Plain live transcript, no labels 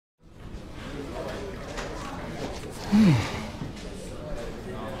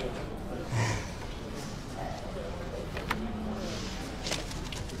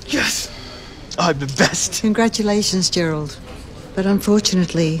Yes! I'm the best. Congratulations, Gerald. But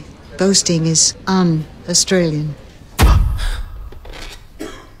unfortunately, boasting is un-Australian.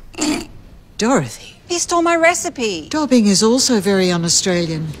 Dorothy. He stole my recipe. Dobbing is also very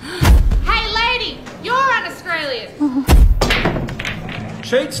un-Australian. Hey, lady! You're un-Australian!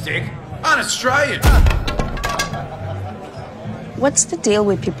 Cheat stick? Un-Australian! What's the deal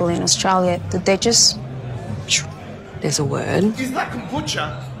with people in Australia? Did they just... There's a word. Is that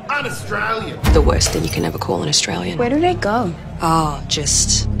kombucha un-Australian? The worst thing you can ever call an Australian. Where do they go? Oh,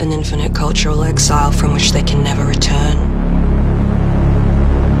 just an infinite cultural exile from which they can never return.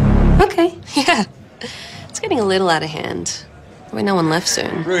 Okay. Yeah. It's getting a little out of hand. There'll be no one left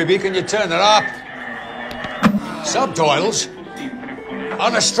soon. Ruby, can you turn it up? Subtitles?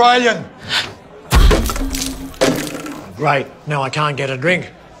 Un-Australian. Great. Now I can't get a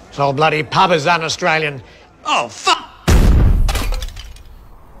drink. This whole bloody pub is un-Australian. Oh, fuck!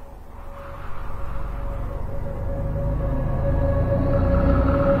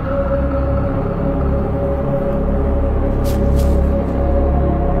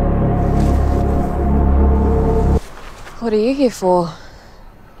 What are you here for?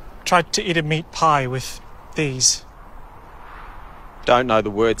 Tried to eat a meat pie with these. Don't know the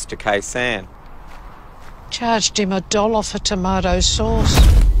words to Kaysan. Charged him $1 for tomato sauce.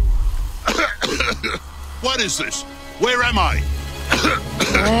 What is this? Where am I?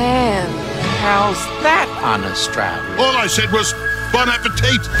 Man, How's that un-Australian? All I said was, bon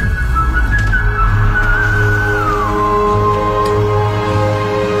appetit.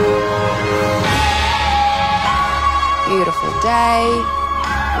 beautiful day.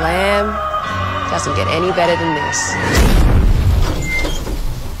 Lamb. Doesn't get any better than this.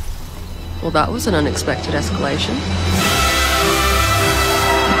 Well, that was an unexpected escalation.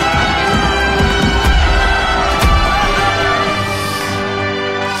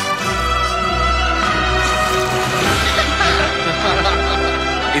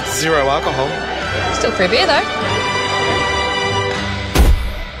 It's 0 alcohol. Still free beer, though.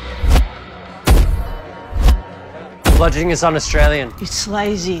 Bludgeoning is un-Australian. It's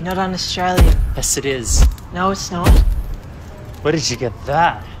lazy, not un-Australian. Yes, it is. No, it's not. Where did you get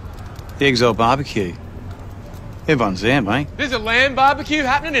that? The Exile barbecue. Everyone's there, mate. There's a lamb barbecue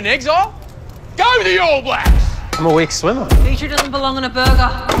happening in Exile? Go the All Blacks! I'm a weak swimmer. Feature doesn't belong on a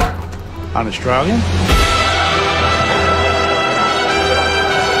burger. Un-Australian?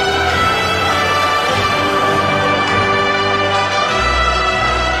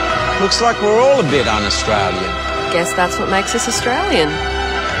 Looks like we're all a bit un-Australian. Guess that's what makes us Australian.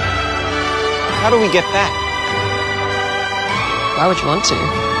 How do we get that? Why would you want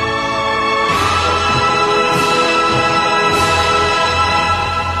to?